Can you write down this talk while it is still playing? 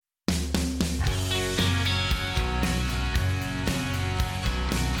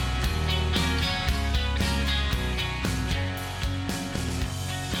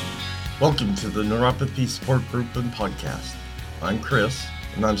Welcome to the Neuropathy Support Group and Podcast. I'm Chris,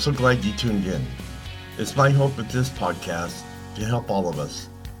 and I'm so glad you tuned in. It's my hope with this podcast to help all of us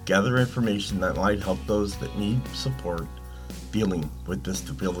gather information that might help those that need support dealing with this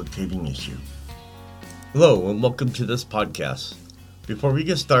debilitating issue. Hello, and welcome to this podcast. Before we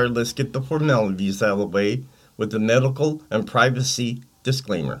get started, let's get the formalities out of the way with the medical and privacy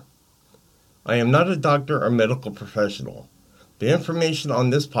disclaimer. I am not a doctor or medical professional. The information on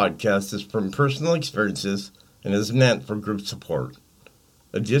this podcast is from personal experiences and is meant for group support.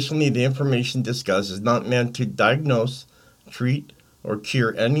 Additionally, the information discussed is not meant to diagnose, treat, or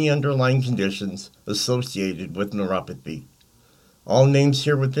cure any underlying conditions associated with neuropathy. All names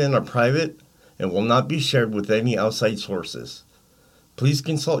here within are private and will not be shared with any outside sources. Please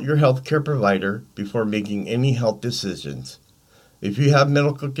consult your healthcare provider before making any health decisions. If you have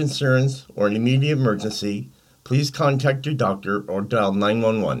medical concerns or an immediate emergency, please contact your doctor or dial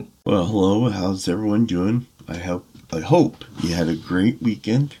 911. Well, hello, how's everyone doing? I hope you had a great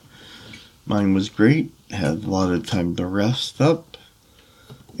weekend. Mine was great, had a lot of time to rest up,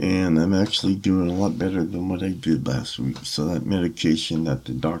 and I'm actually doing a lot better than what I did last week. So that medication that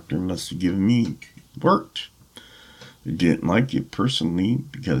the doctor must have given me worked. I didn't like it personally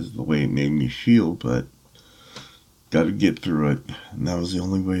because of the way it made me feel, but got to get through it, and that was the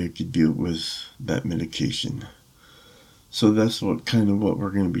only way I could deal with that medication. So that's what we're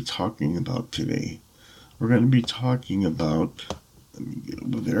going to be talking about today. We're going to be talking about, let me get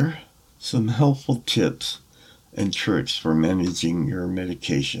over there, some helpful tips and tricks for managing your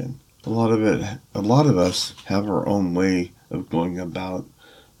medication. A lot of us have our own way of going about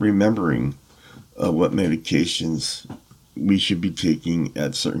remembering what medications we should be taking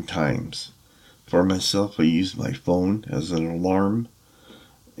at certain times. For myself, I use my phone as an alarm,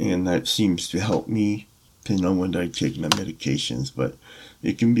 and that seems to help me to know when I take my medications, but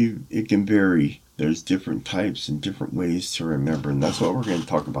it can vary. There's different types and different ways to remember, and that's what we're going to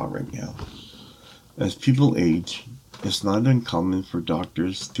talk about right now. As people age, it's not uncommon for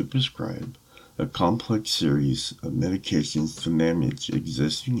doctors to prescribe a complex series of medications to manage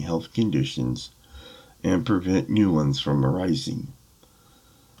existing health conditions and prevent new ones from arising.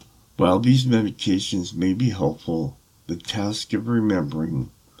 While these medications may be helpful, the task of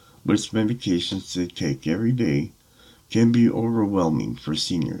remembering which medications to take every day can be overwhelming for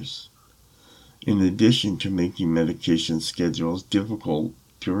seniors. In addition to making medication schedules difficult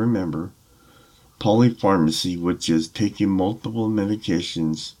to remember, polypharmacy, which is taking multiple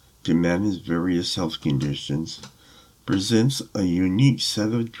medications to manage various health conditions, presents a unique set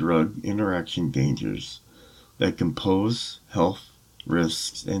of drug interaction dangers that can pose health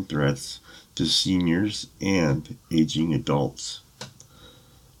risks and threats to seniors and aging adults.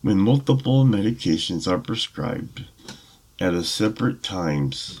 When multiple medications are prescribed at separate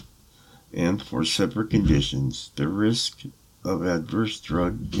times and for separate conditions, the risk of adverse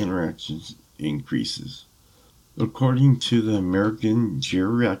drug interactions increases. According to the American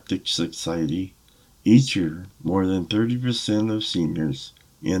Geriatric Society, each year more than 30% of seniors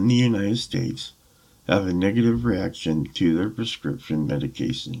in the United States have a negative reaction to their prescription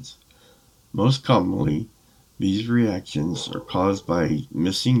medications. Most commonly, these reactions are caused by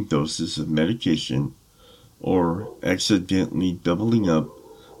missing doses of medication or accidentally doubling up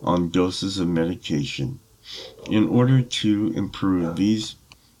on doses of medication. In order to improve these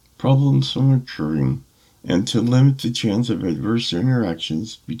problems from occurring and to limit the chance of adverse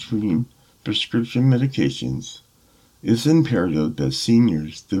interactions between prescription medications, it's imperative that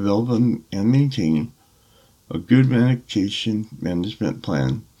seniors develop and maintain a good medication management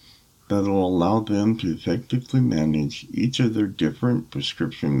plan that will allow them to effectively manage each of their different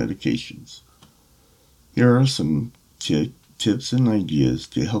prescription medications. Here are some tips and ideas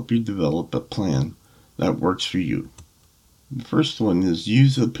to help you develop a plan that works for you. The first one is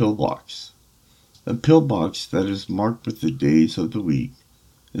use a pill box. A pill box that is marked with the days of the week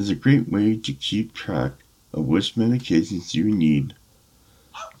is a great way to keep track of which medications you need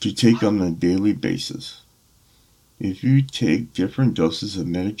to take on a daily basis. If you take different doses of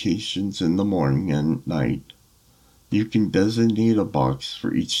medications in the morning and night, you can designate a box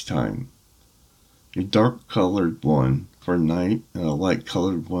for each time. A dark-colored one for night and a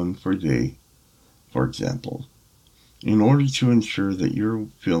light-colored one for day, for example. In order to ensure that you're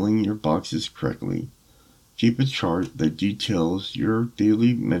filling your boxes correctly, keep a chart that details your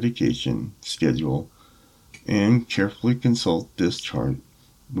daily medication schedule and carefully consult this chart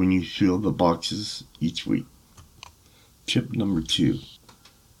when you fill the boxes each week. Tip number 2.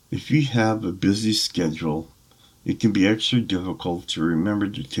 If you have a busy schedule, it can be extra difficult to remember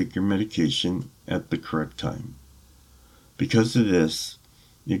to take your medication at the correct time. Because of this,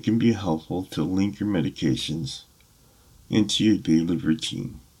 it can be helpful to link your medications into your daily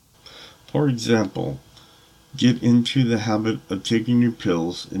routine. For example, get into the habit of taking your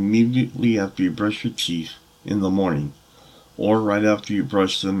pills immediately after you brush your teeth in the morning or right after you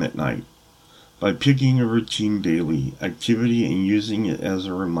brush them at night. By picking a routine daily activity and using it as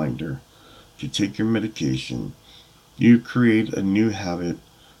a reminder to take your medication, you create a new habit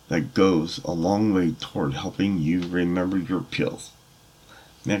that goes a long way toward helping you remember your pills.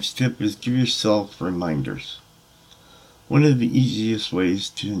 Next tip is give yourself reminders. One of the easiest ways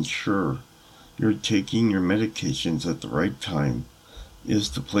to ensure you're taking your medications at the right time is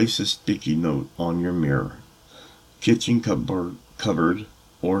to place a sticky note on your mirror, kitchen cupboard,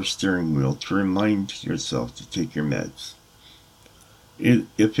 or steering wheel to remind yourself to take your meds.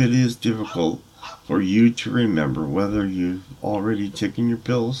 If it is difficult for you to remember whether you've already taken your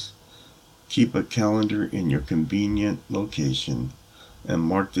pills, keep a calendar in your convenient location and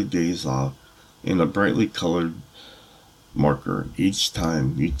mark the days off in a brightly colored marker each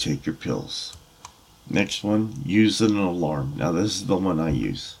time you take your pills. Next one, use an alarm. Now this is the one I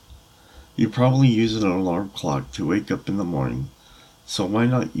use. You probably use an alarm clock to wake up in the morning, so why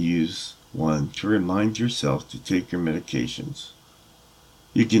not use one to remind yourself to take your medications?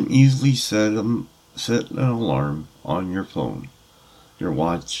 You can easily set an alarm on your phone, your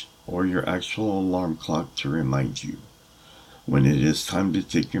watch, or your actual alarm clock to remind you when it is time to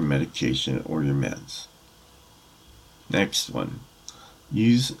take your medication or your meds. Next one,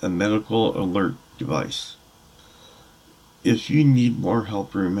 use a medical alert device. If you need more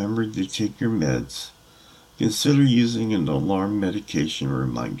help remembering to take your meds, consider using an alarm medication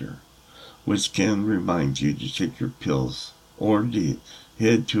reminder, which can remind you to take your pills or to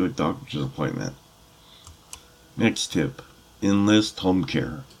head to a doctor's appointment. Next tip, enlist home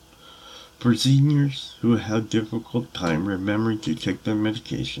care. For seniors who have difficult time remembering to take their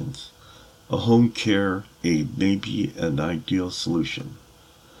medications, a home care aid may be an ideal solution.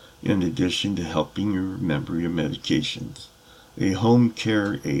 In addition to helping you remember your medications, a home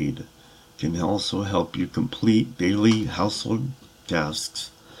care aid can also help you complete daily household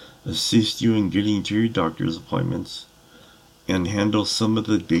tasks, assist you in getting to your doctor's appointments, and handle some of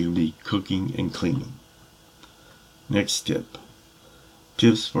the daily cooking and cleaning. Next tip,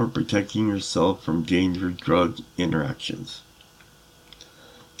 tips for protecting yourself from dangerous drug interactions.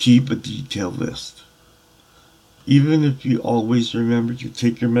 Keep a detailed list. Even if you always remember to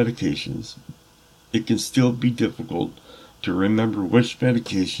take your medications, it can still be difficult to remember which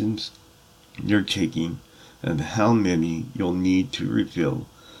medications you're taking and how many you'll need to refill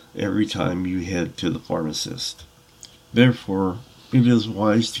every time you head to the pharmacist. Therefore, it is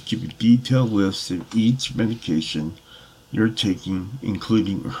wise to keep a detailed list of each medication you're taking,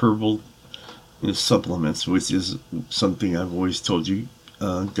 including herbal supplements, which is something I've always told you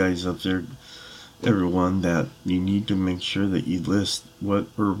guys up there, everyone, that you need to make sure that you list what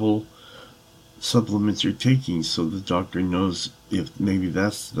herbal supplements you're taking so the doctor knows if maybe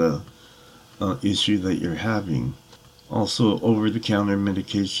that's the issue that you're having. Also, over-the-counter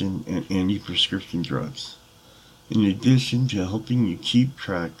medication and anti-prescription drugs. In addition to helping you keep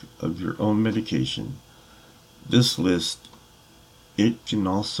track of your own medication, this list, it can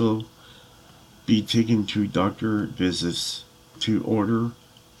also be taken to doctor visits to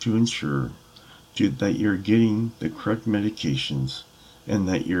ensure that you're getting the correct medications and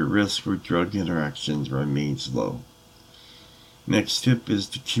that your risk for drug interactions remains low. Next tip is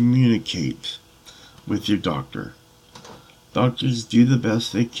to communicate with your doctor. Doctors do the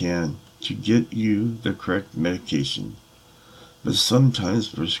best they can to get you the correct medication, but sometimes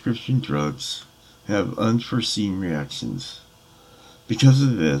prescription drugs have unforeseen reactions. Because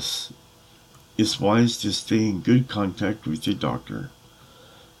of this, it's wise to stay in good contact with your doctor.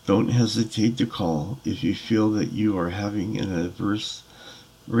 Don't hesitate to call if you feel that you are having an adverse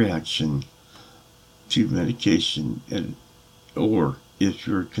reaction to medication or if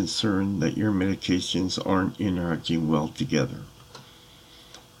you're concerned that your medications aren't interacting well together.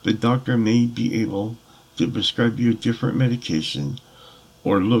 The doctor may be able to prescribe you a different medication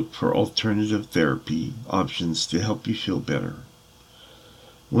or look for alternative therapy options to help you feel better.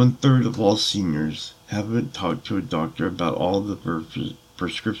 1/3 of all seniors haven't talked to a doctor about all the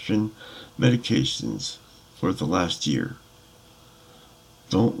prescription medications for the last year.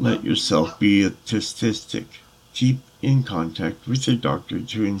 Don't let yourself be a statistic. Keep in contact with your doctor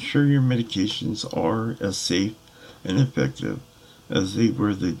to ensure your medications are as safe and effective as they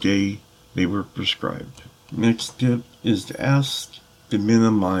were the day they were prescribed. Next tip is to ask to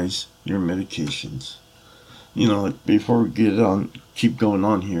minimize your medications. Before we keep going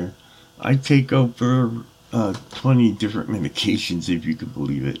on here, I take over 20 different medications, if you could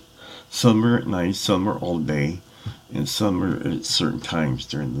believe it. Some are at night, some are all day, and some are at certain times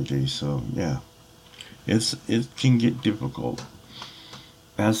during the day. So yeah, it can get difficult.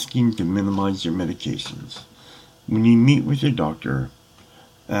 Asking to minimize your medications. When you meet with your doctor,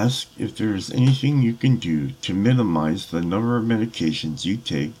 ask if there is anything you can do to minimize the number of medications you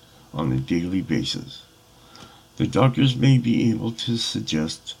take on a daily basis. The doctors may be able to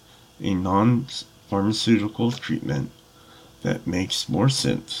suggest a non-pharmaceutical treatment that makes more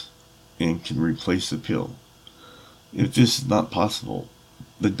sense and can replace a pill. If this is not possible,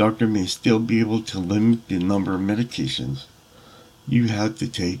 the doctor may still be able to limit the number of medications you have to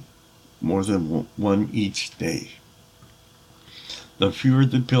take more than one each day. The fewer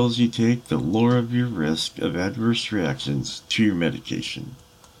the pills you take, the lower your risk of adverse reactions to your medication.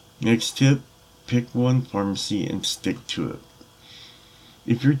 Next tip, pick one pharmacy and stick to it.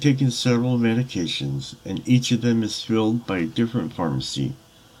 If you're taking several medications and each of them is filled by a different pharmacy,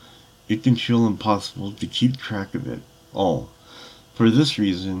 it can feel impossible to keep track of it all. For this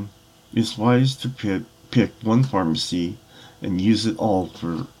reason, it's wise to pick one pharmacy and use it all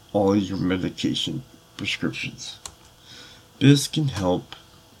for all your medication prescriptions. This can help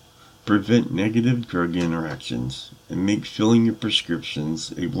prevent negative drug interactions and make filling your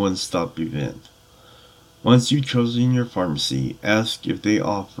prescriptions a one-stop event. Once you've chosen your pharmacy, ask if they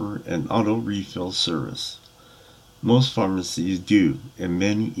offer an auto refill service. Most pharmacies do, and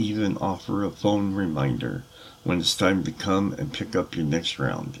many even offer a phone reminder when it's time to come and pick up your next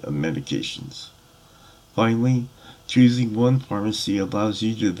round of medications. Finally, choosing one pharmacy allows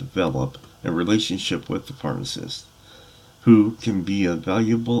you to develop a relationship with the pharmacist, who can be a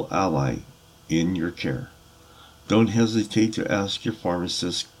valuable ally in your care. Don't hesitate to ask your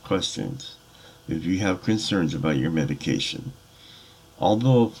pharmacist questions if you have concerns about your medication.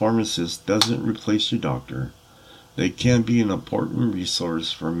 Although a pharmacist doesn't replace your doctor, they can be an important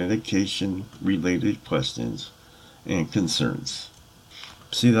resource for medication-related questions and concerns.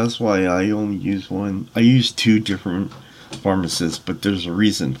 See, that's why I only use one. I use two different pharmacists, but there's a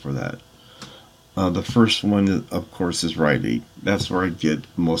reason for that. The first one, of course, is Rite Aid. That's where I get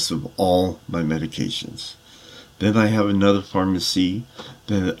most of all my medications. Then I have another pharmacy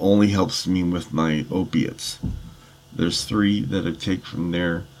that only helps me with my opiates. There's 3 that I take from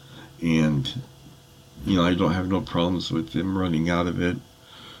there, and I don't have no problems with them running out of it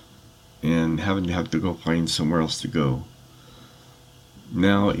and having to go find somewhere else to go.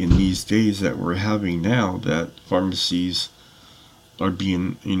 Now, in these days that we're having now, that pharmacies are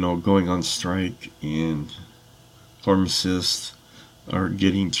being, going on strike, and pharmacists are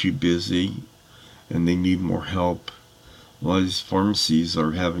getting too busy and they need more help. A lot of these pharmacies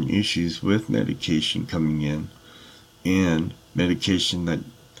are having issues with medication coming in and medication that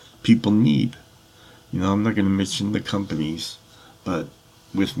people need. I'm not going to mention the companies, but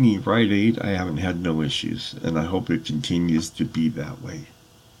with me, Rite Aid, I haven't had no issues, and I hope it continues to be that way.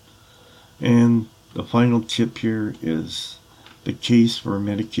 And the final tip here is the case for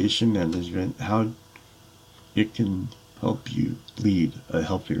medication management, how it can help you lead a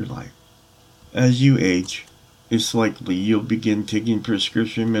healthier life. As you age, it's likely you'll begin taking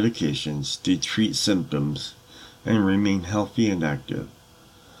prescription medications to treat symptoms and remain healthy and active.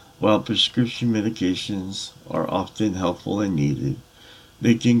 While prescription medications are often helpful and needed,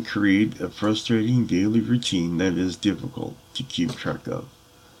 they can create a frustrating daily routine that is difficult to keep track of.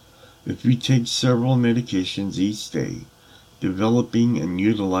 If you take several medications each day, developing and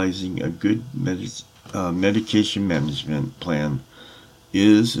utilizing a good medication management plan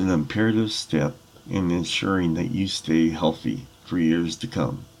is an imperative step in ensuring that you stay healthy for years to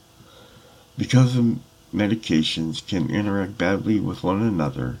come. Because medications can interact badly with one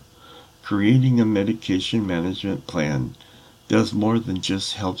another, creating a medication management plan does more than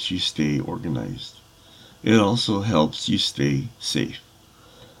just helps you stay organized. It also helps you stay safe.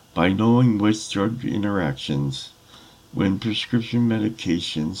 By knowing which drug interactions, when prescription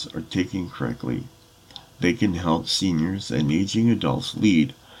medications are taken correctly, they can help seniors and aging adults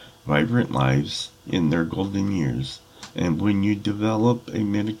lead vibrant lives in their golden years. And when you develop a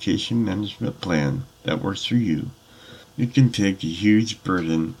medication management plan that works for you, it can take a huge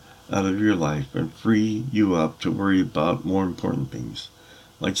burden out of your life and free you up to worry about more important things,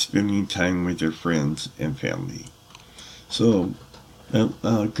 like spending time with your friends and family. So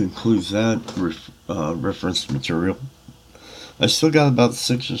that concludes that reference material. I still got about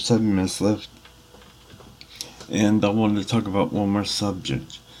 6 or 7 minutes left, and I wanted to talk about one more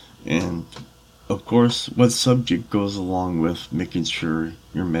subject. And of course, what subject goes along with making sure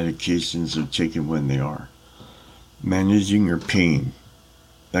your medications are taken when they are? Managing your pain.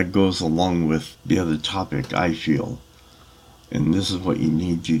 that goes along with the other topic, I feel. And this is what you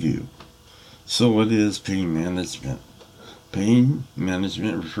need to do. So what is pain management? Pain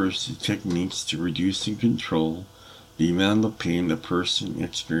management refers to techniques to reduce and control the amount of pain a person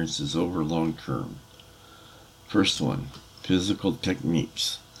experiences over long term. First one, physical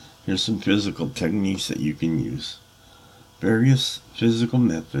techniques. Here's some physical techniques that you can use. Various physical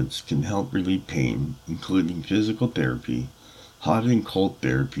methods can help relieve pain, including physical therapy, hot and cold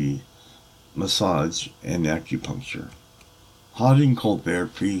therapy, massage, and acupuncture. Hot and cold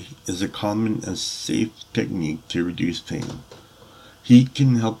therapy is a common and safe technique to reduce pain. Heat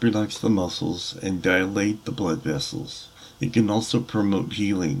can help relax the muscles and dilate the blood vessels. It can also promote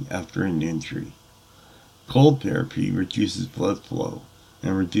healing after an injury. Cold therapy reduces blood flow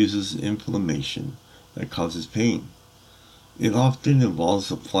and reduces inflammation that causes pain. It often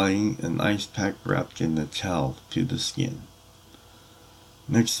involves applying an ice pack wrapped in a towel to the skin.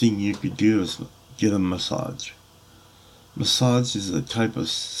 Next thing you could do is get a massage. Massage is a type of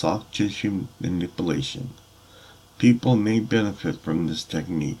soft tissue manipulation. People may benefit from this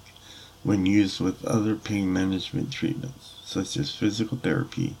technique when used with other pain management treatments, such as physical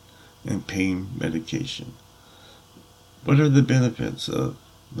therapy and pain medication. What are the benefits of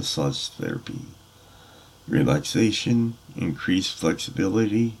massage therapy? Relaxation, increased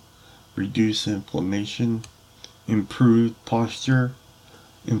flexibility, reduce inflammation, improved posture,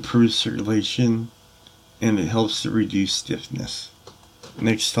 improved circulation, and it helps to reduce stiffness.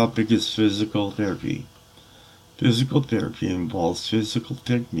 Next topic is physical therapy. Physical therapy involves physical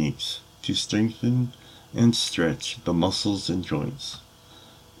techniques to strengthen and stretch the muscles and joints.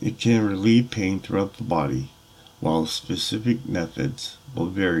 It can relieve pain throughout the body, while specific methods will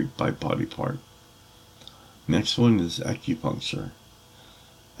vary by body part. Next one is acupuncture.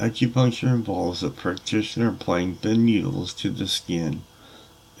 Acupuncture involves a practitioner applying thin needles to the skin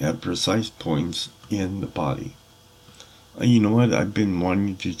at precise points in the body. You know what I've been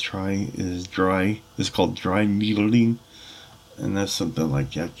wanting to try is it's called dry needling, and that's something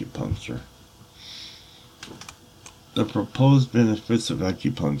like acupuncture. The proposed benefits of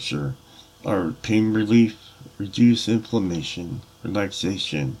acupuncture are pain relief, reduce inflammation,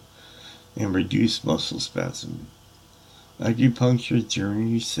 relaxation, and reduce muscle spasm. Acupuncture is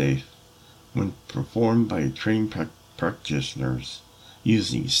generally safe when performed by trained practitioners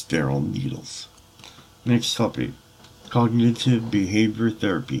using sterile needles. Next topic, cognitive behavior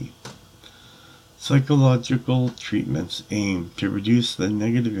therapy. Psychological treatments aim to reduce the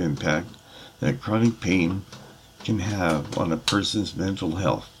negative impact that chronic pain can have on a person's mental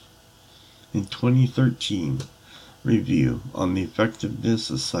health. In 2013, review on the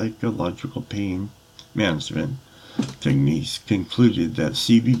effectiveness of psychological pain management techniques concluded that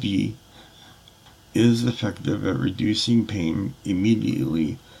CBT is effective at reducing pain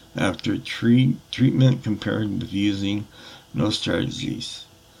immediately after treatment compared with using no strategies.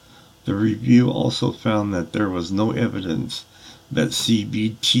 The review also found that there was no evidence that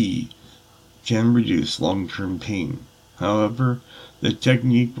CBT can reduce long-term pain. However, the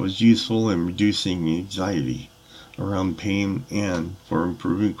technique was useful in reducing anxiety around pain and for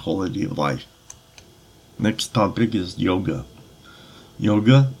improving quality of life. Next topic is yoga.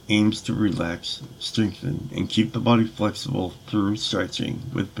 Yoga aims to relax, strengthen, and keep the body flexible through stretching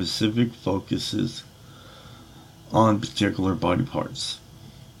with specific focuses on particular body parts.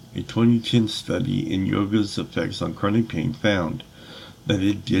 A 2010 study in yoga's effects on chronic pain found that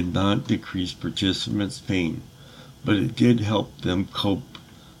it did not decrease participants' pain, but it did help them cope,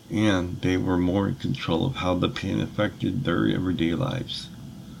 and they were more in control of how the pain affected their everyday lives.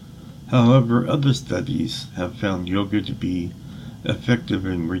 However, other studies have found yoga to be effective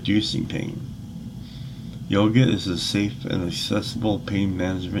in reducing pain. Yoga is a safe and accessible pain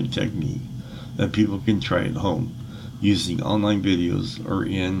management technique that people can try at home using online videos or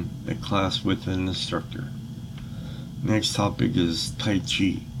in a class with an instructor. Next topic is Tai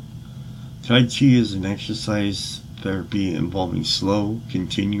Chi. Tai Chi is an exercise therapy involving slow,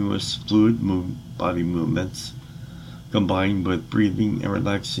 continuous fluid body movements combined with breathing and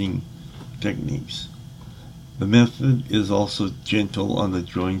relaxing techniques. The method is also gentle on the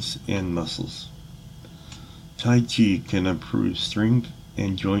joints and muscles. Tai Chi can improve strength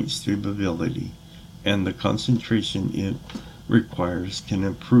and joint stability, and the concentration it requires can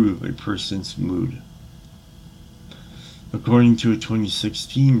improve a person's mood. According to a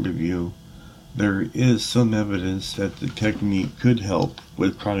 2016 review, there is some evidence that the technique could help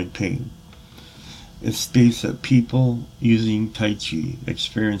with chronic pain. It states that people using Tai Chi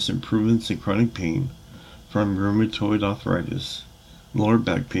experience improvements in chronic pain from rheumatoid arthritis, lower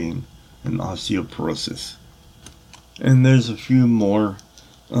back pain, and osteoporosis. And there's a few more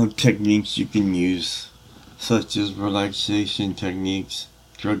techniques you can use, such as relaxation techniques,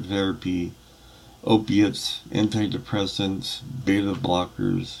 drug therapy, opiates, antidepressants, beta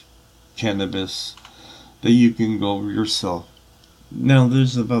blockers, cannabis, that you can go over yourself. Now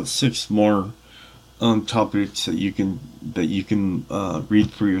there's about 6 more topics that you can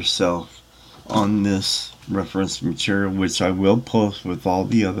read for yourself on this reference material, which I will post with all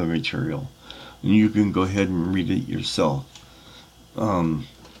the other material, and you can go ahead and read it yourself.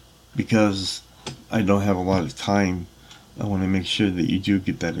 Because I don't have a lot of time, I want to make sure that you do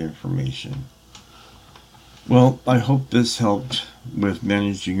get that information. Well, I hope this helped with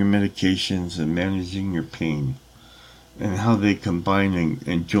managing your medications and managing your pain, and how they combine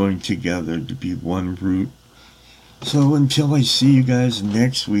and join together to be one root. So until I see you guys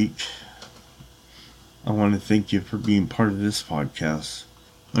next week, I want to thank you for being part of this podcast.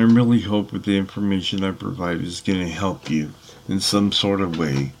 I really hope that the information I provide is going to help you in some sort of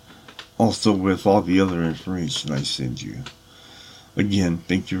way, also with all the other information I send you. Again,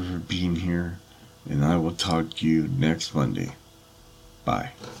 thank you for being here, and I will talk to you next Monday.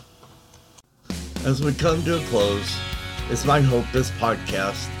 Bye. As we come to a close, it's my hope this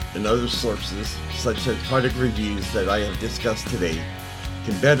podcast and other sources, such as product reviews that I have discussed today,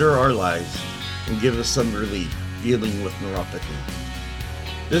 can better our lives and give us some relief dealing with neuropathy.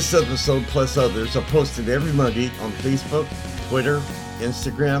 This episode, plus others, are posted every Monday on Facebook, Twitter,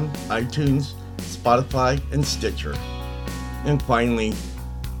 Instagram, iTunes, Spotify, and Stitcher. And finally,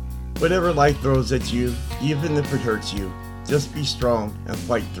 whatever life throws at you, even if it hurts you, just be strong and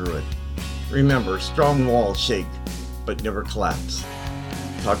fight through it. Remember, strong walls shake, but never collapse.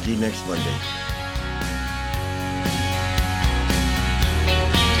 Talk to you next Monday.